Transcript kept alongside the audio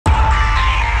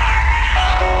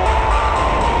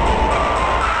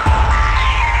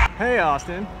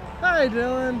Austin. Hi,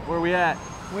 Dylan. Where are we at?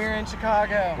 We're in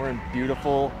Chicago. We're in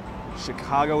beautiful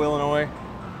Chicago, Illinois,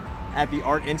 at the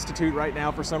Art Institute right now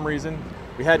for some reason.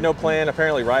 We had no plan.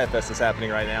 Apparently Riot Fest is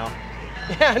happening right now.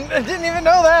 Yeah, I didn't even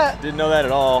know that. Didn't know that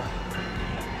at all.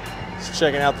 Just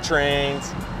checking out the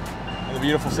trains and the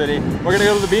beautiful city. We're gonna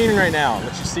go to the Bean right now,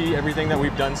 let you see everything that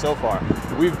we've done so far.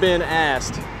 We've been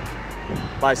asked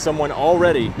by someone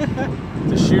already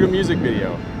to shoot a music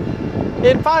video.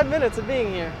 In 5 minutes of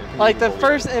being here. Like the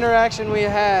first interaction we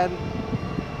had,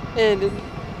 and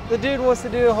the dude wants to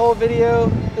do a whole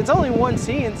video. It's only one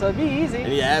scene, so it'd be easy.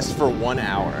 And he asked for 1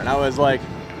 hour, and I was like,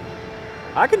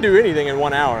 I can do anything in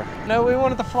 1 hour. No, we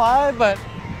wanted to fly, but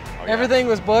everything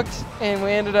was booked, and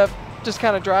we ended up just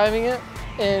kind of driving it.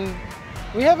 And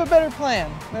we have a better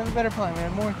plan. We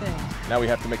have more things. Now we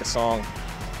have to make a song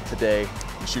today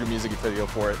and shoot a music video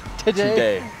for it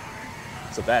Today.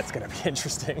 So that's gonna be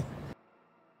interesting.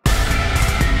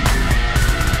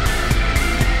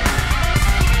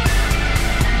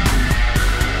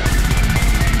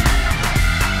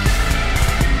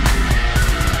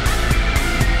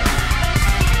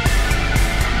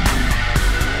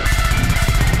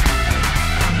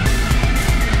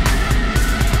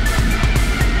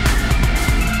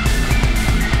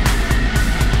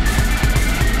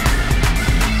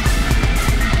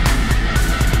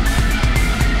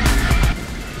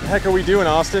 What the heck are we doing,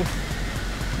 Austin?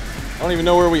 I don't even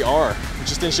know where we are. We're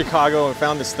just in Chicago and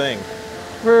found this thing.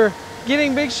 We're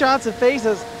getting big shots of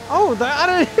faces. Oh,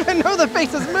 I didn't even know the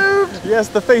faces moved. Yes,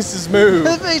 the faces move.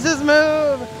 The faces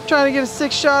move. Trying to get a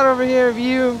sick shot over here of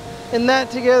you and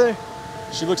that together.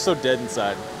 She looks so dead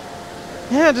inside.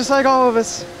 Yeah, just like all of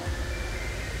us.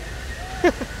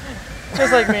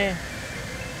 Just like me.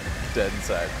 Dead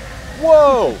inside.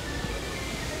 Whoa!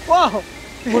 Whoa!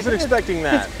 Wasn't expecting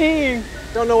that. It's peeing.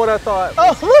 Don't know what I thought.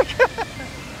 Oh, look!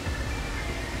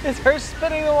 It's her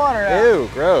spitting the water out. Ew,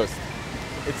 gross.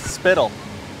 It's spittle.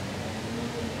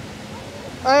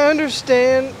 I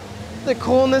understand the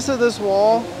coolness of this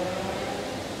wall,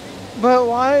 but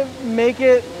why make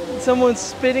it someone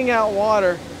spitting out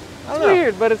water? I don't It's know.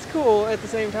 weird, but it's cool at the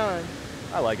same time.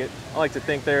 I like it. I like to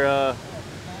think they're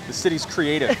the city's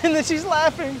creative. And then she's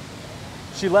laughing.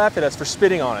 She laughed at us for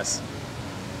spitting on us.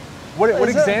 What Is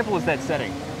that- example is that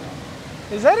setting?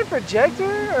 Is that a projector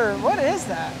or what is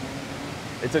that?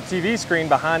 It's a TV screen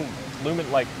behind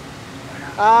like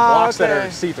Ah, blocks that okay.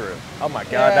 are see-through. Oh my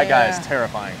God, Yeah, that guy yeah. is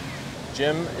terrifying.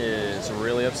 Jim is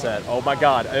really upset. Oh my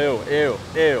God, ew, ew,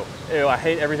 ew, ew. I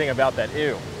hate everything about that,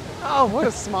 ew. Oh, what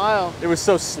a smile. It was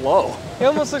so slow. He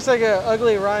almost looks like an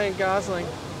ugly Ryan Gosling.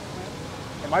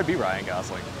 It might be Ryan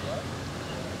Gosling.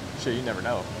 Shit, you never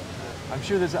know. I'm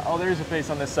sure there's a face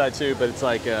on this side too, but it's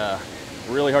like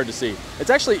really hard to see.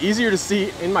 It's actually easier to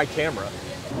see in my camera.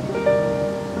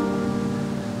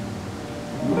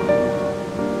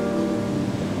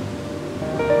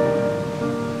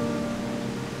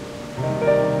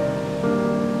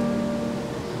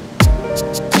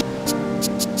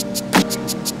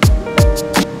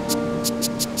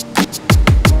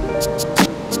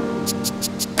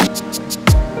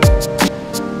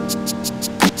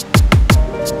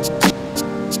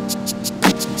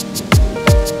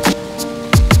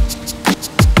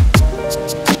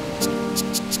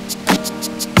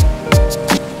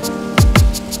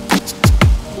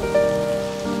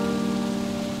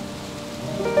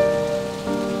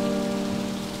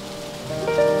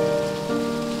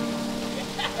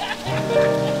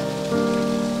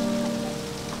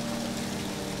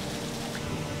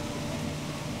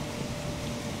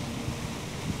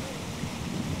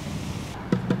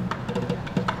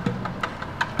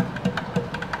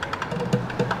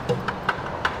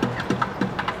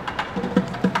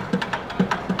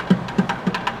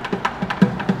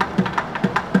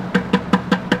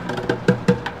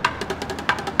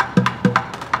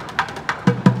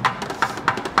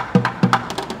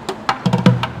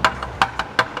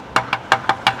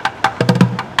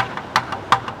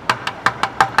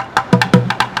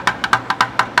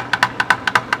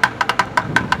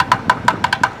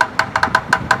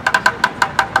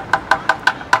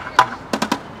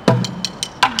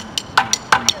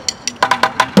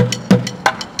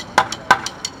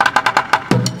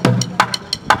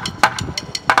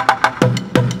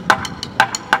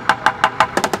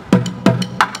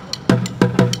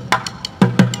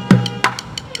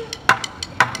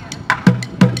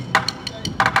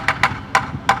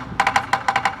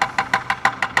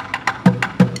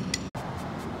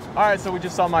 All right, so we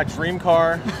just saw my dream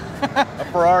car, a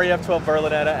Ferrari F12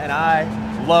 Berlinetta, and I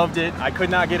loved it. I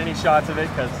could not get any shots of it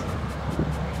because,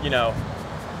 you know,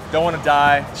 Don't want to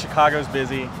die. Chicago's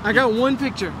busy. I got one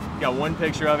picture. Got one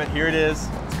picture of it. Here it is.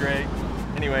 It's great.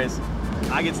 Anyways,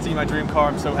 I get to see my dream car.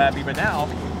 I'm so happy. But now,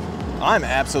 I'm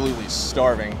absolutely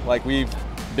starving. Like, we've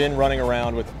been running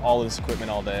around with all of this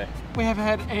equipment all day. We haven't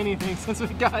had anything since we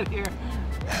got here.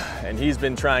 And he's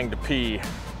been trying to pee.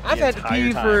 I've had to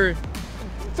pee for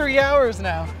 3 hours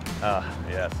now.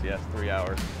 Yes, 3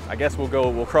 hours. I guess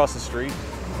we'll cross the street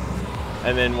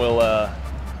and then we'll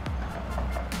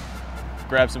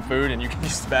grab some food and you can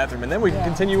use the bathroom and then we can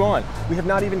continue on. We have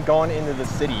not even gone into the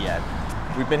city yet.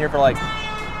 We've been here for like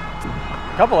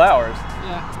a couple hours.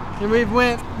 Yeah, and we've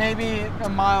went maybe a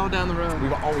mile down the road.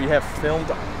 We have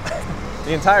filmed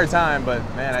the entire time, but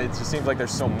man, it just seems like there's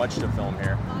so much to film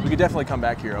here. We could definitely come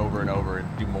back here over and over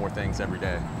and do more things every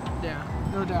day. Yeah,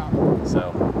 no doubt.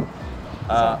 So,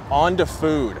 on to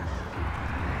food.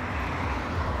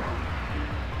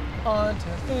 On to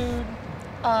food.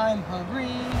 I'm hungry.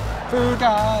 Food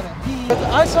gotta be.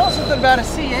 I saw something about a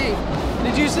C8.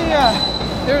 Did you see?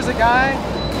 There was a guy.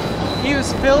 He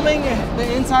was filming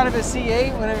the inside of his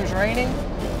C8 when it was raining.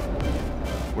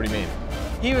 What do you mean?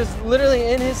 He was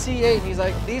literally in his C8. He's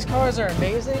like, these cars are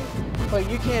amazing, but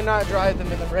you cannot drive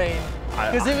them in the rain.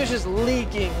 Because it was just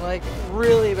leaking, like,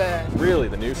 really bad. Really?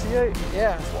 The new C8?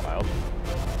 Yeah. That's wild.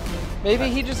 Maybe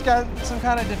he just got some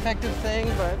kind of defective thing,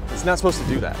 but... It's not supposed to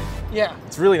do that. Yeah.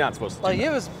 It's really not supposed to do that.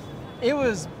 Like, it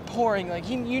was pouring. Like,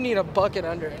 you need a bucket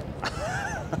under it.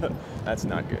 That's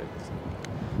not good.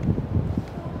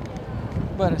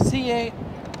 But a C8,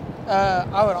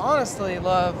 I would honestly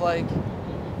love, like,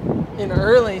 an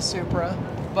early Supra,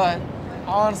 but I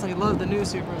honestly love the new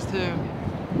Supras too.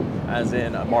 As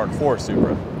in a Mark IV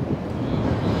Supra.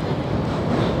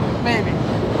 Maybe.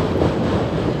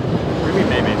 What do you mean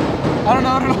maybe? I don't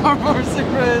know what an Mark IV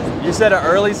Supra is. You said an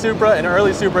early Supra. An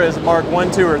early Supra is Mark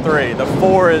 1, 2, or 3. The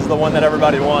 4 is the one that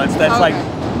everybody wants. That's like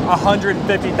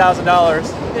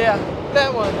 $150,000. Yeah,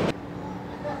 that one.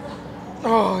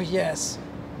 Oh yes,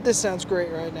 this sounds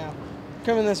great right now.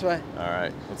 Coming this way. All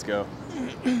right, let's go.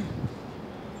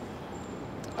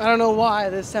 I don't know why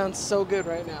this sounds so good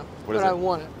right now, but I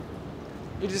want it.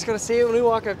 You're just gonna see it when we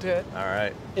walk up to it. All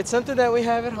right. It's something that we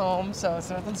have at home, so it's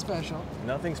nothing special.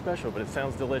 Nothing special, but it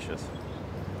sounds delicious.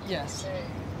 Yes.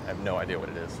 I have no idea what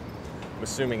it is. I'm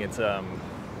assuming it's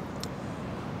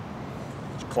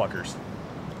Cluckers.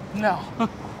 No.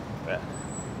 Yeah.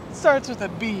 It starts with a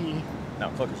B. No,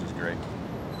 Cluckers is great.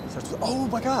 It starts with, oh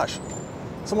my gosh,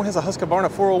 someone has a Husqvarna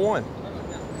 401.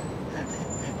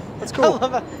 That's cool. I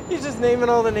love it. He's just naming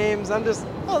all the names. I'm just,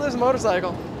 oh, there's a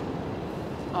motorcycle.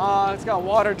 Oh, it's got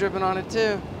water dripping on it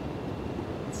too.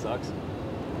 It sucks.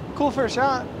 Cool for a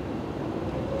shot.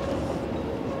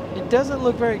 It doesn't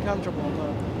look very comfortable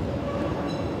though.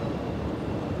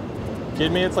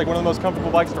 Kidding me? It's like one of the most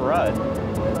comfortable bikes to ride.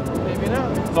 Maybe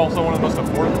not. It's also one of the most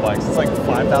affordable bikes. It's like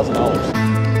 $5,000.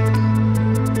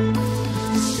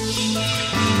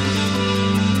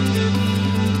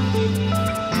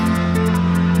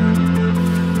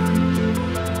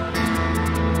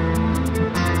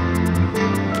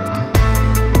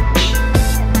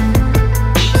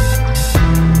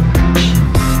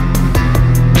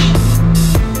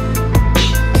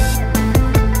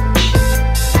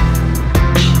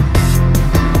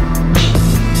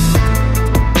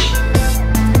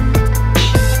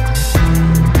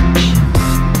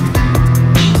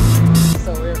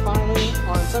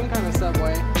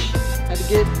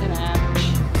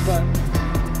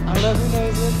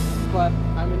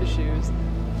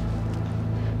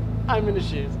 I'm into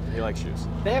shoes. You like shoes?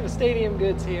 They have a Stadium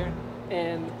Goods here,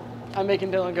 and I'm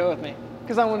making Dylan go with me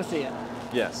because I want to see it.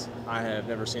 Yes, I have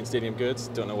never seen Stadium Goods.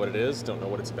 Don't know what it is. Don't know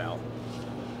what it's about.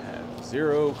 I have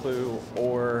zero clue,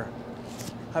 or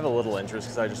I have a little interest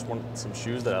because I just want some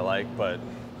shoes that I like, but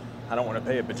I don't want to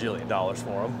pay $1 bajillion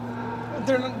for them.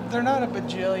 They're not a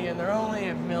bajillion. They're only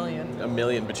a million. A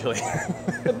million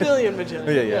bajillion. A billion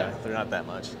bajillion. Yeah. They're not that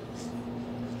much.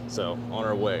 So, on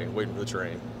our way, waiting for the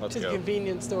train. Let's go.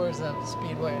 Convenience stores at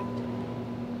Speedway.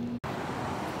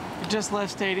 We just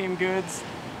left Stadium Goods.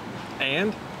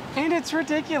 And it's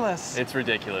ridiculous. It's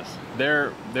ridiculous. They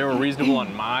were reasonable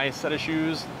on my set of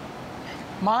shoes.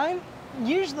 Mine?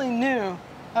 Usually new.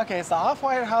 Okay, it's the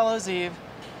Off-White Hallows Eve.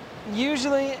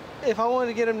 Usually, if I wanted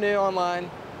to get them new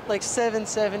online, like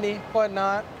 $770,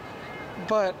 whatnot.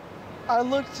 But I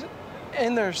looked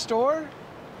in their store,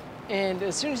 and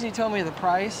as soon as he told me the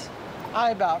price,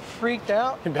 I about freaked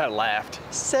out. You about laughed.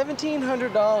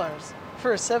 $1,700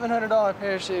 for a $700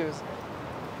 pair of shoes.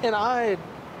 And I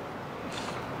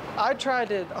tried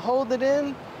to hold it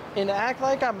in and act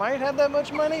like I might have that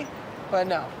much money, but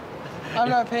no. I'm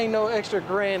not paying no extra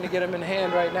grand to get them in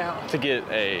hand right now. To get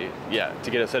a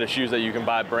set of shoes that you can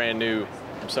buy brand new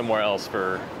from somewhere else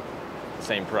for the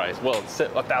same price. Well, it's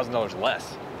 $1,000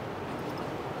 less.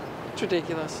 It's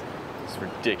ridiculous. It's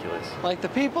ridiculous. Like the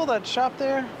people that shop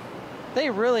there, they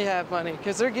really have money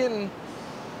because they're getting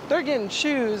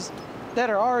shoes that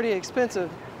are already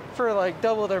expensive for like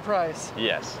double their price.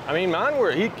 Yes. I mean, mine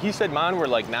were, he said mine were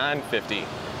like $950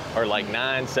 or like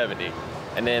 $970,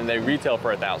 and then they retail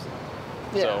for $1,000.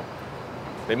 Yeah. So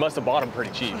they must have bought them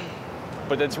pretty cheap.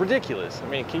 But that's ridiculous. I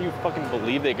mean, can you fucking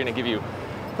believe they're gonna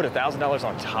put $1,000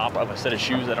 on top of a set of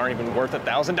shoes that aren't even worth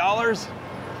 $1,000?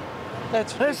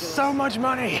 That's so much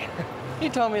money. He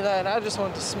told me that, and I just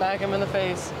wanted to smack him in the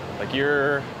face. Like,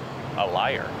 you're a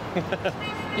liar.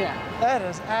 Yeah, that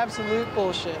is absolute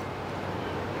bullshit.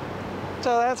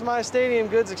 So that's my stadium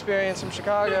goods experience from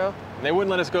Chicago. And they wouldn't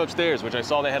let us go upstairs, which I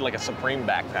saw they had like a Supreme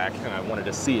backpack, and I wanted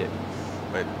to see it.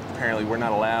 But apparently we're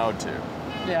not allowed to.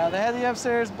 Yeah, they had the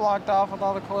upstairs blocked off with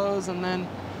all the clothes, and then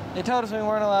they told us we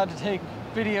weren't allowed to take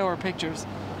video or pictures.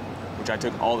 Which I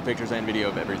took all the pictures and video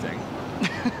of everything.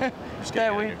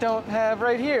 That we don't have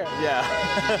right here. Yeah.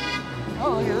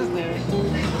 Oh, look at this dude.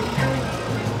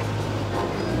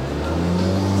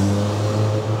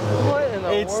 What in the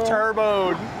world? It's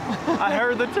turboed. I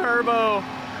heard the turbo.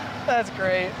 That's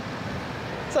great.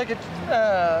 It's like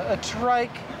a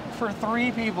trike for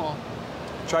 3 people.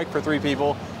 Trike for 3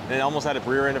 people, and it almost had a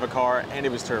rear end of a car, and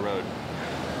it was turboed.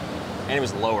 And it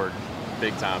was lowered,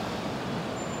 big time.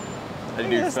 That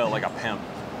dude felt like a pimp.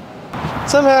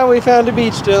 Somehow we found a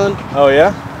beach, Dylan. Oh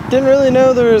yeah? Didn't really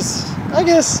know there was, I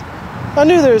guess, I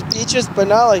knew there was beaches, but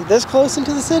not like this close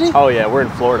into the city. Oh yeah, we're in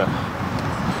Florida.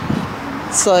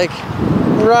 It's like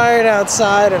right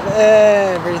outside of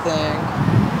everything.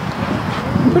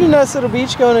 Pretty nice little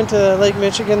beach going into Lake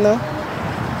Michigan though.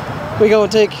 We go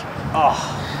and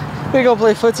we go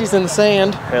play footsies in the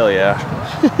sand. Hell yeah.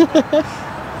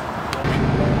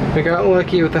 We got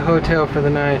lucky with the hotel for the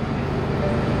night.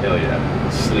 Hell yeah.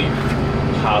 Sleep.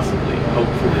 Possibly.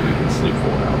 Hopefully we can sleep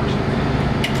 4 hours.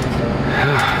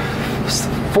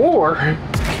 4?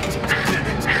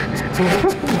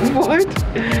 What?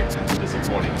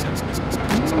 Disappointing.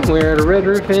 We're at a Red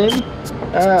Roof Inn.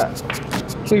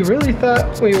 We really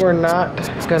thought we were not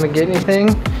gonna get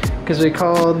anything because we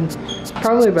called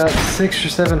probably about 6 or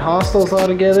 7 hostels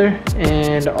altogether,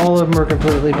 and all of them were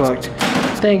completely booked.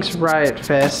 Thanks, Riot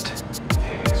Fest.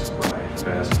 Thanks, Riot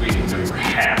Fest. We didn't know you were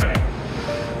happening.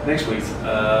 Next week's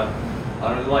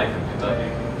Honor the Life in Kentucky.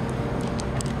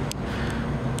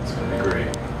 It's gonna be great.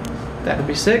 That'd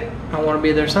be sick. I want to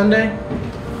be there Sunday.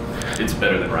 It's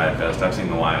better than Riot Fest. I've seen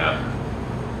the lineup.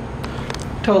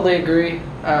 Totally agree.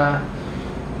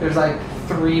 There's like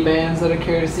 3 bands that I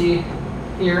care to see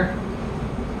here.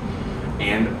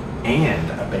 And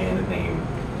a band named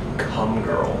Come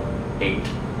Girl 8.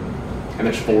 And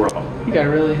there's 4 of them. You gotta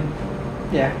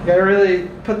really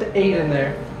put the 8 in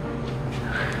there.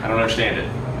 I don't understand it.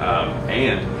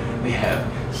 And they have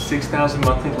 6,000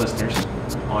 monthly listeners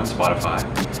on Spotify,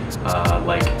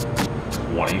 like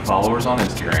 20 followers on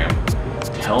Instagram.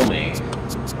 Tell me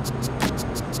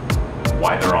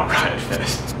why they're on Riot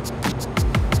Fest.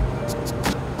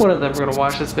 One of them are gonna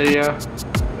watch this video.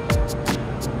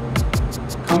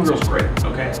 Come Girl's great,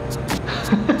 okay?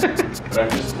 But I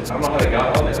don't know how they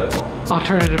got on there, that's all.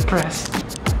 Alternative press.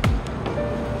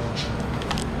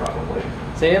 Probably.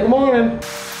 See you in the morning.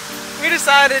 We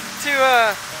decided to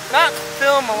not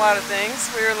film a lot of things.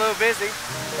 We were a little busy.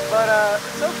 But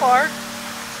so far,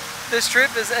 this trip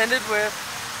has ended with,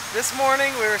 this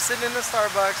morning we were sitting in the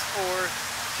Starbucks for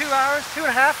 2 hours,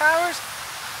 2.5 hours,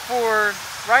 for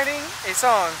writing a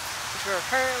song, which we're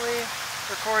currently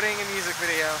recording a music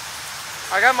video.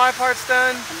 I got my parts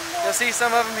done. You'll see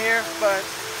some of them here, but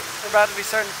we're about to be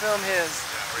starting to film his.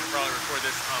 Yeah, we're gonna probably record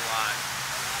this online.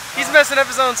 He's messing up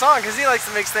his own song because he likes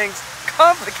to make things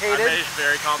complicated. I made it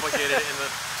very complicated in the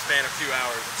span of 2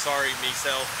 hours. I'm sorry,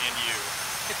 myself and you.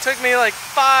 It took me like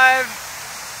five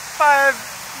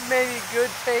maybe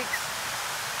good takes.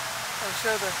 I'll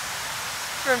show the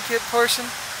drum kit portion.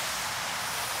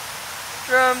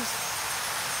 Drums,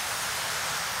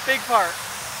 big part.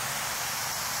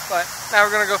 But now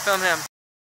we're gonna go film him.